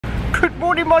Good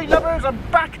morning, my lovers. I'm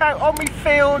back out on my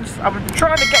fields. I was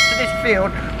trying to get to this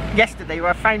field yesterday where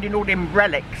I found in all them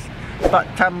relics, but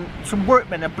some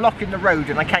workmen are blocking the road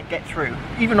and I can't get through,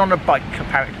 even on a bike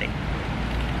apparently.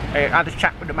 I had a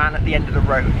chat with the man at the end of the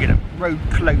road, you know, road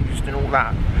closed and all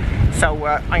that. So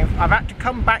I've had to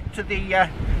come back to the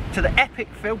epic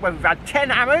field where we've had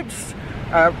 10 arrows,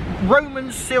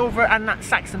 Roman silver and that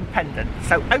Saxon pendant.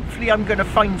 So hopefully I'm going to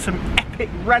find some epic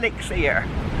relics here.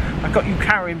 I've got you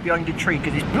carrying behind a tree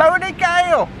because it's blowing a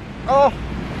gale. Oh,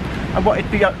 and what it'd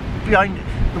be behind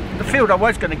the field I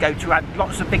was going to go to had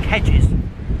lots of big hedges.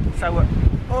 So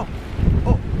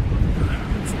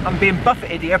I'm being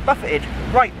buffeted here, buffeted.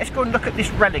 Right, let's go and look at this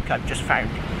relic I've just found.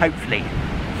 Hopefully,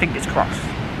 fingers crossed.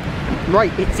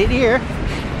 Right, it's in here.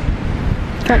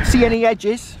 Can't see any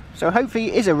edges, so hopefully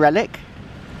it is a relic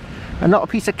and not a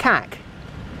piece of cack.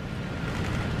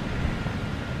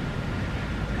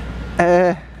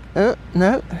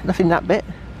 No, nothing that bit.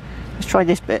 Let's try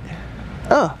this bit.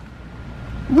 Oh,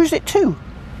 where's it to?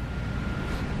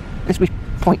 There's my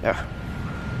pointer.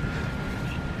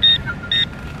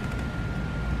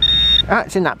 Ah,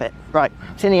 it's in that bit. Right,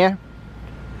 it's in here.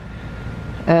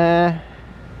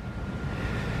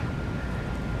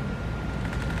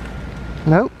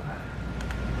 No.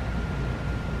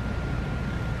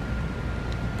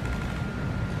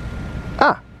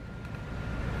 Ah.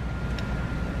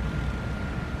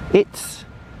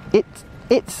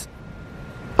 It's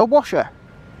a washer.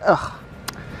 Ugh.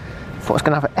 Thought I was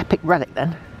going to have an epic relic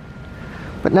then.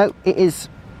 But no, it is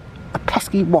a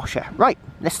pesky washer. Right,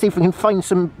 let's see if we can find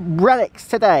some relics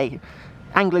today.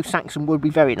 Anglo-Saxon would be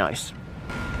very nice.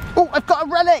 Oh, I've got a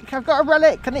relic! I've got a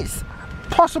relic, and it's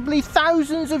possibly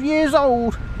thousands of years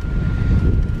old.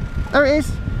 There it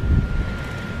is.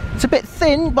 It's a bit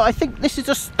thin, but I think this is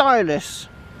a stylus.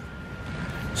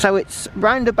 So it's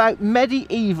round about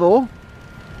medieval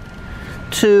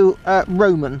to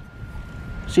Roman.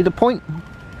 See the point?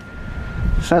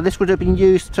 So this would have been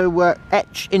used to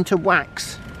etch into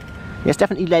wax. Yes,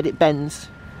 definitely lead, it bends.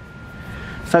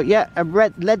 So yeah, a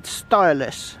lead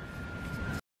stylus.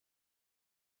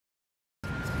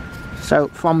 So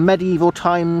from medieval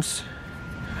times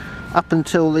up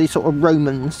until the sort of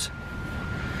Romans,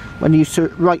 when you used to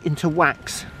write into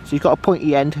wax. So you've got a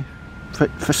pointy end for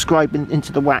scribing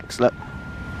into the wax, look.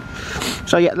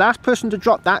 So yeah, last person to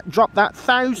drop that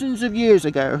thousands of years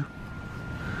ago.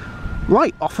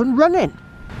 Right, off and running.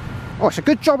 Oh, it's a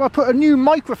good job I put a new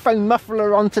microphone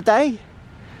muffler on today.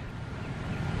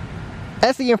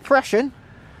 There's the impression.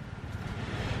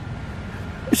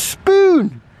 A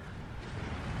spoon.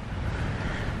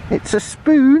 It's a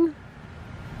spoon.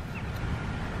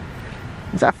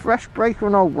 Is that a fresh break or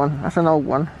an old one? That's an old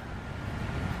one.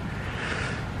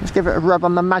 Let's give it a rub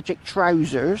on the magic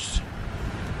trousers.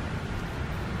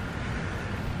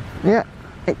 Yeah,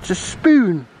 it's a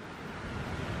spoon.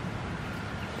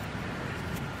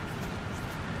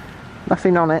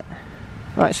 Nothing on it.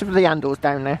 Right, so the handle's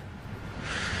down there.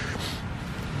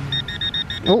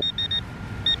 Oh,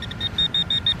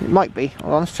 it might be.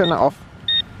 Hold on, let's turn that off.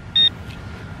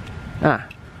 Ah,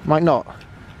 might not.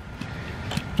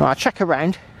 Right, I'll check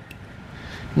around,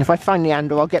 and if I find the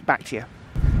handle, I'll get back to you.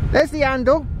 There's the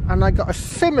handle, and I got a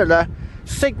similar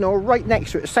signal right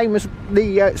next to it, same as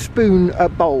the spoon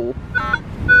bowl.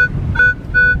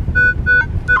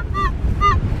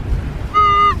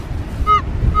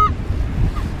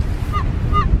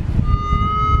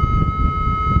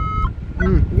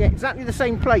 Yeah, exactly the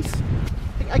same place. I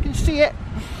think I can see it.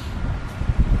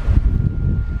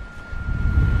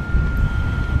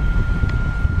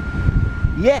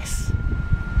 Yes.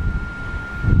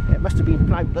 Yeah, it must have been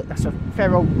ploughed. Look, that's a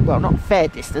fair old, well, not fair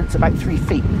distance, about 3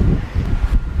 feet.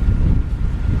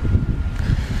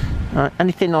 Alright,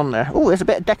 anything on there? Oh, there's a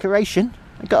bit of decoration.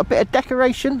 I got a bit of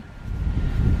decoration.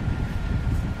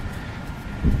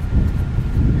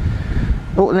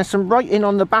 Oh, and there's some writing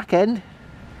on the back end.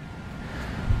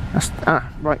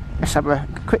 Right, let's have a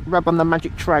quick rub on the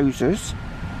magic trousers.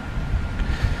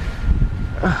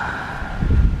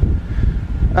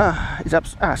 It's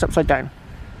upside down.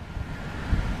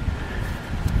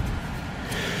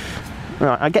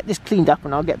 Right, I'll get this cleaned up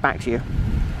and I'll get back to you.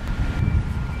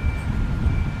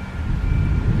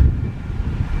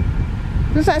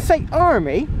 Does that say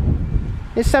army?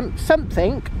 It's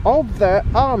something of the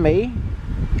army.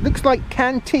 Looks like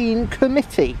canteen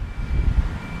committee.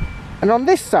 And on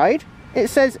this side, it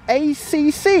says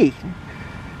ACC.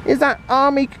 Is that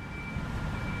Army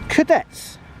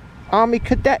Cadets? Army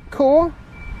Cadet Corps?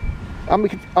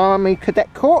 Army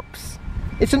Cadet Corps?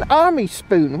 It's an army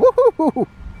spoon. Woohoo!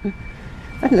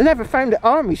 I've never found an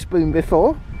army spoon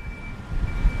before.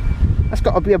 That's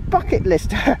got to be a bucket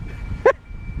list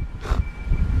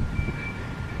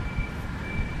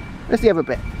There's the other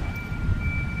bit.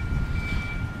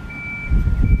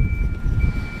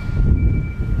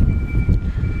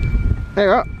 There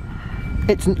you are.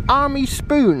 It's an army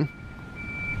spoon.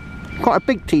 Quite a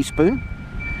big teaspoon.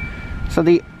 So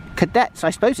the cadets, I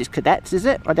suppose it's cadets, is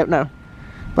it? I don't know.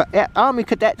 But yeah, army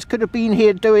cadets could have been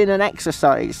here doing an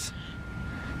exercise.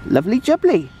 Lovely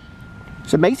jubbly.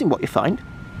 It's amazing what you find.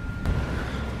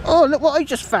 Oh, look what I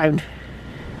just found.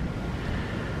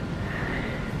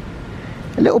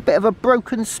 A little bit of a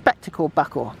broken spectacle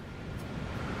buckle.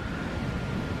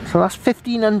 So that's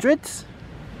 1500s.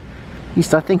 At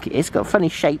least I think it is. Got a funny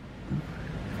shape.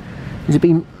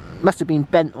 Must have been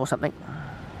bent or something.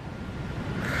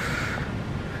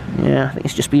 Yeah, I think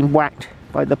it's just been whacked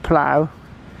by the plough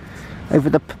over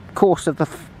the course of the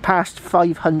past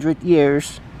 500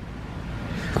 years.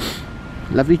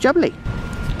 Lovely jubbly.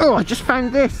 Oh, I just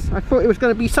found this. I thought it was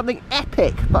going to be something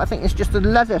epic, but I think it's just a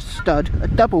leather stud, a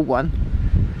double one.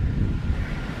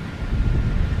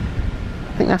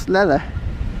 I think that's leather.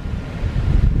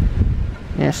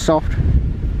 Yeah, soft.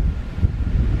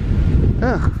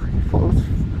 Ugh,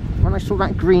 when I saw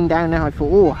that green down there, I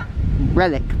thought, oh,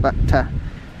 relic, but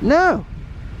no,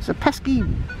 it's a pesky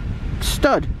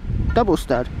stud, double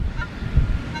stud.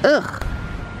 Ugh.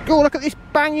 Oh, look at this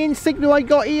banging signal I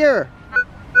got here.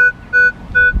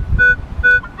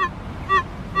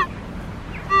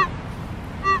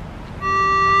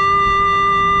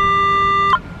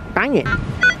 Bang it.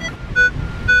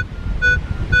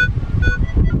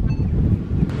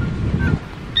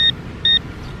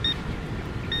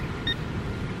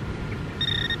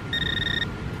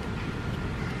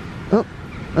 Oh,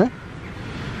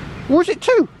 where's it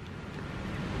to?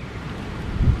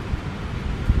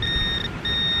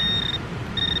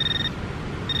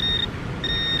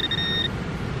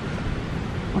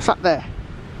 What's that there?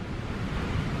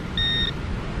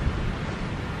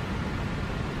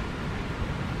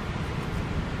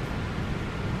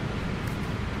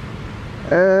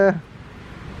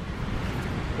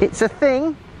 It's a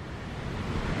thing.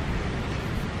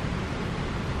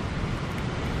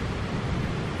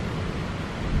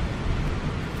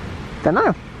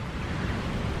 Dunno.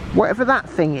 Whatever that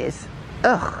thing is.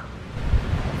 Ugh.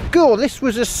 God, this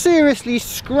was a seriously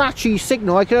scratchy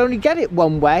signal. I could only get it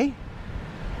one way.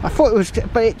 I thought it was,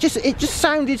 but it just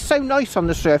sounded so nice on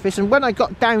the surface, and when I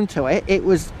got down to it, it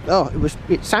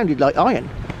sounded like iron.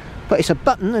 But it's a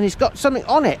button and it's got something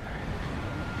on it.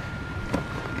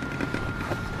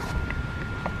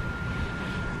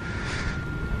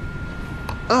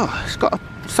 Oh, it's got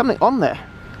something on there.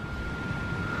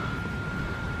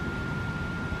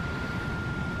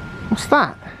 What's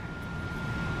that?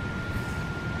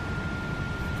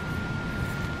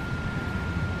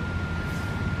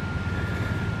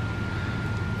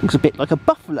 Looks a bit like a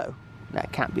buffalo.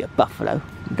 That can't be a buffalo.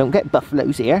 You don't get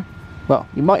buffaloes here. Well,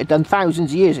 you might have done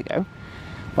thousands of years ago,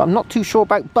 but I'm not too sure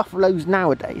about buffaloes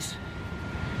nowadays.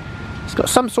 It's got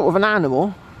some sort of an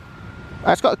animal.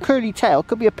 It's got a curly tail.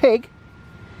 Could be a pig.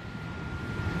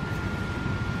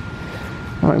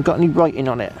 I haven't got any writing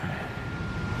on it.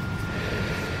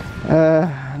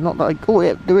 Not that oh,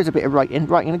 yeah, there is a bit of writing.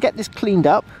 Right, I'm going to get this cleaned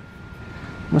up.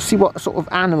 We'll see what sort of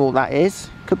animal that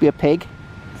is. Could be a pig.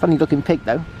 Funny looking pig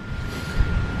though.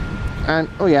 And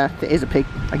oh yeah, it is a pig.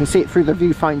 I can see it through the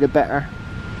viewfinder better.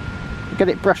 Get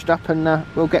it brushed up and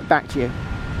we'll get back to you.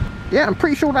 Yeah, I'm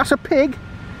pretty sure that's a pig,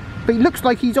 but he looks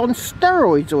like he's on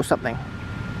steroids or something.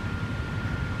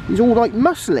 He's all like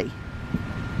muscly.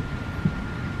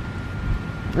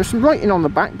 There's some writing on the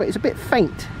back, but it's a bit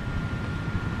faint.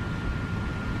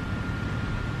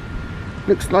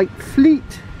 Looks like Fleet.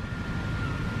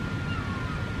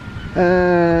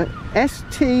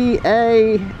 S-T-A-N-D.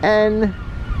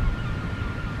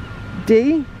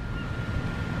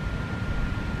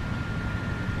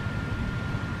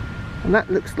 And that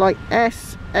looks like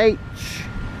S-H.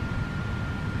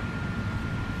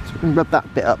 So we can rub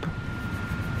that bit up.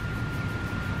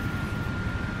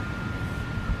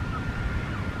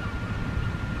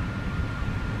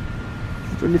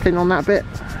 Is there anything on that bit?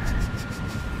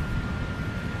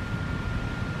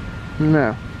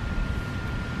 No.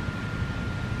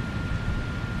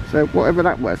 So whatever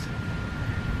that was,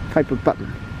 type of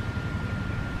button.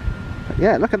 But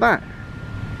yeah, look at that.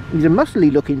 He's a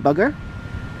muscly looking bugger.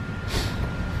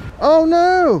 Oh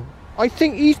no! I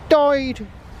think he's died.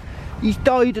 He's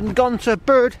died and gone to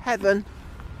bird heaven.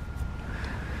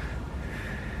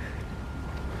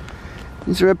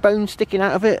 Is there a bone sticking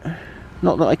out of it?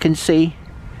 Not that I can see.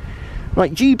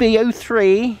 Right,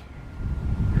 GB03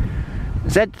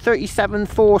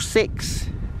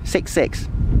 Z374666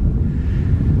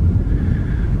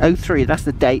 03, that's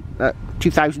the date,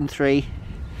 2003.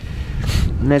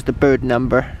 And there's the bird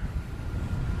number.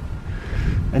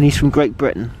 And he's from Great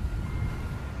Britain.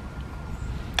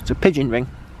 It's a pigeon ring.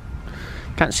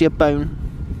 Can't see a bone.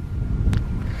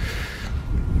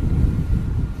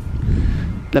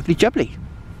 Lovely jubbly.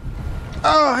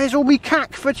 Oh, here's all we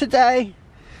cack for today.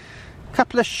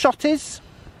 Couple of shotties.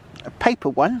 A paper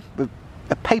one with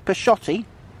a paper shotty.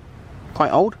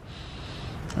 Quite old.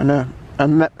 And a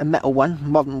metal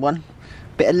one, modern one.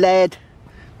 Bit of lead.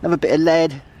 Another bit of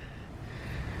lead.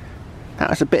 That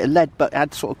was a bit of lead, but it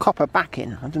had sort of copper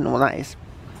backing. I don't know what that is.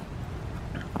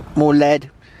 More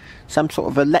lead. Some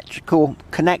sort of electrical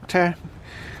connector.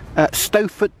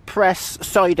 Stowfoot press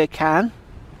cider can.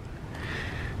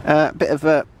 Bit of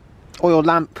a oil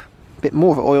lamp. Bit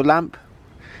more of an oil lamp.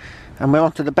 And we're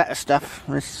on to the better stuff.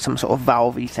 There's some sort of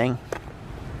valvey thing.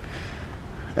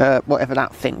 Whatever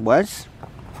that thing was.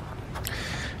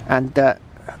 And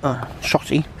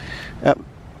shotty.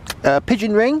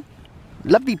 Pigeon ring.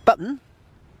 Lovely button.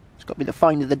 It's got to be the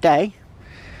find of the day.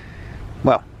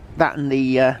 Well, that and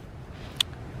the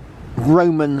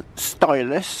Roman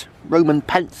stylus, Roman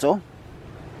pencil,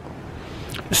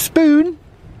 a spoon,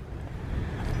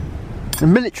 a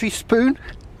military spoon,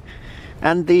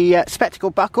 and the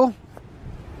spectacle buckle,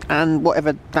 and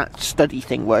whatever that study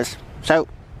thing was. So,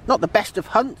 not the best of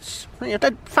hunts. I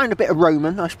found a bit of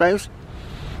Roman, I suppose.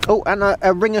 Oh, and a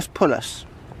ringus pullus,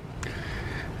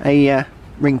 a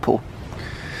ring pull.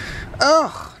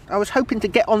 Oh, I was hoping to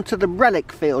get onto the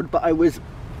relic field, but I was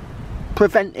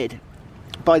prevented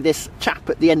by this chap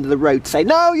at the end of the road saying,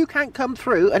 no, you can't come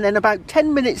through. And then about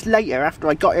 10 minutes later, after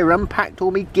I got here, unpacked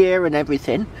all my gear and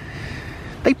everything,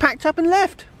 they packed up and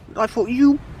left. I thought,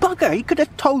 you bugger, he could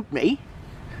have told me.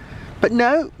 But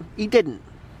no, he didn't.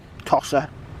 Tosser.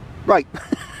 Right.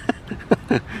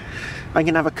 I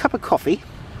can have a cup of coffee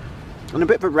and a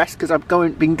bit of a rest because I've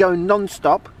been going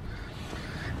non-stop.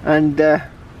 And then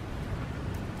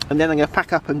I'm going to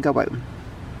pack up and go home.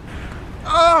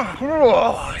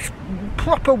 Oh, it's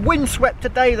proper windswept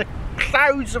today. The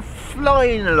clouds are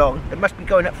flying along. It must be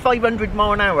going at 500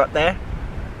 mile an hour up there.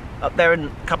 Up there in a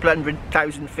couple of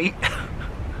 100,000 feet.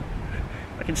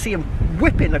 I can see them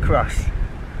whipping across.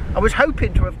 I was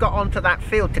hoping to have got onto that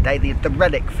field today, the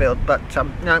relic field, but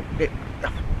no,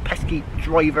 pesky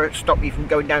driver stopped me from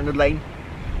going down the lane.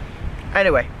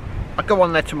 Anyway, I'll go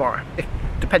on there tomorrow,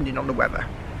 depending on the weather.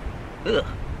 Ugh.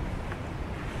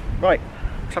 Right,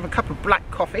 let's have a cup of black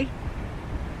coffee.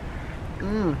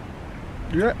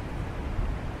 Yeah.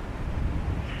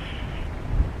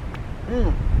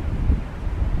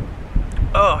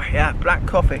 Oh yeah, black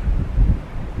coffee.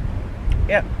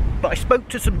 Yeah, but I spoke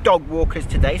to some dog walkers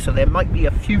today, so there might be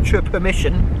a future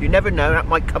permission. You never know, that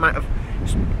might come out of,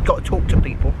 got to talk to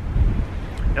people.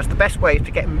 That's the best way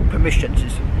to get permissions,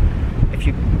 is if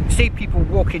you see people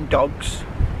walking dogs,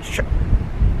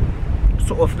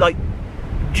 sort of like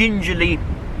gingerly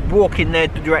walk in the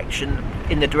direction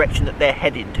that they're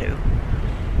heading to,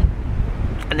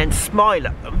 and then smile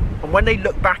at them, and when they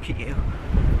look back at you,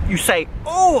 you say,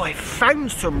 oh, I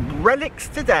found some relics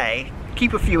today.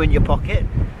 Keep a few in your pocket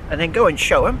and then go and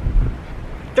show them.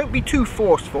 Don't be too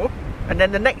forceful, and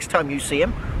then the next time you see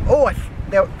them,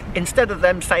 instead of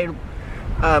them saying,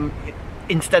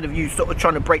 instead of you sort of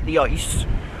trying to break the ice,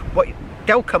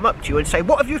 they'll come up to you and say,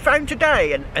 what have you found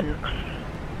today? And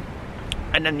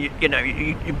then you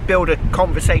build a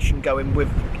conversation going with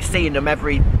seeing them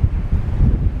every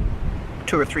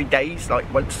 2 or 3 days, like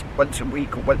once a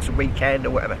week or once a weekend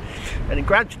or whatever. And then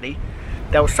gradually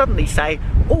they'll suddenly say,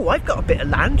 oh, I've got a bit of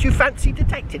land, you fancy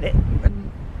detecting it?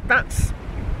 And that's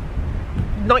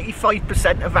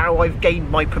 95% of how I've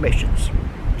gained my permissions,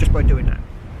 just by doing that.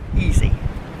 Easy.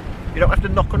 You don't have to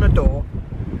knock on a door.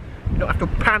 You don't have to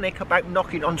panic about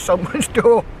knocking on someone's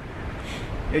door.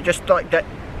 You're just like that,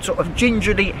 sort of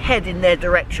gingerly head in their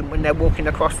direction when they're walking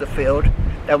across the field.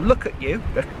 They'll look at you.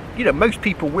 You know, most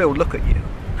people will look at you.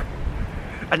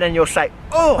 And then you'll say,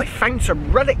 oh, I found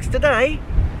some relics today.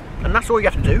 And that's all you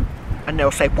have to do. And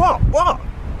they'll say, what?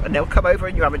 And they'll come over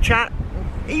and you have a chat.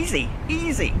 Easy,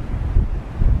 easy.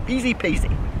 Easy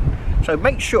peasy. So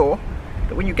make sure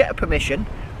that when you get a permission,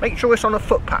 make sure it's on a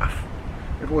footpath.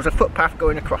 If there was a footpath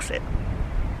going across it.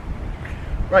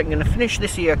 Right, I'm going to finish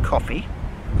this here coffee.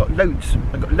 I've got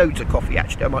loads of coffee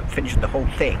actually. I might finish the whole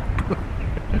thing.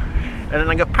 And then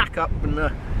I'm going to pack up and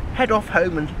head off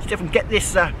home and see if I can get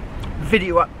this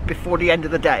video up before the end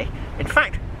of the day. In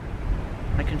fact,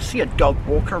 I can see a dog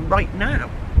walker right now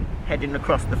heading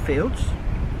across the fields.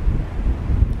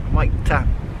 I might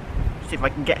see if I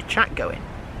can get a chat going.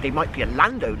 They might be a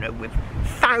landowner with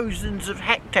thousands of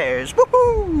hectares.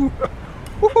 Woohoo!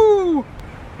 Woohoo!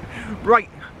 Right,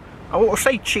 I want to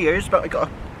say cheers, but I got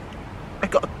to I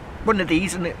got one of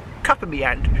these and a cup in my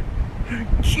hand.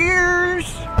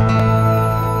 Cheers!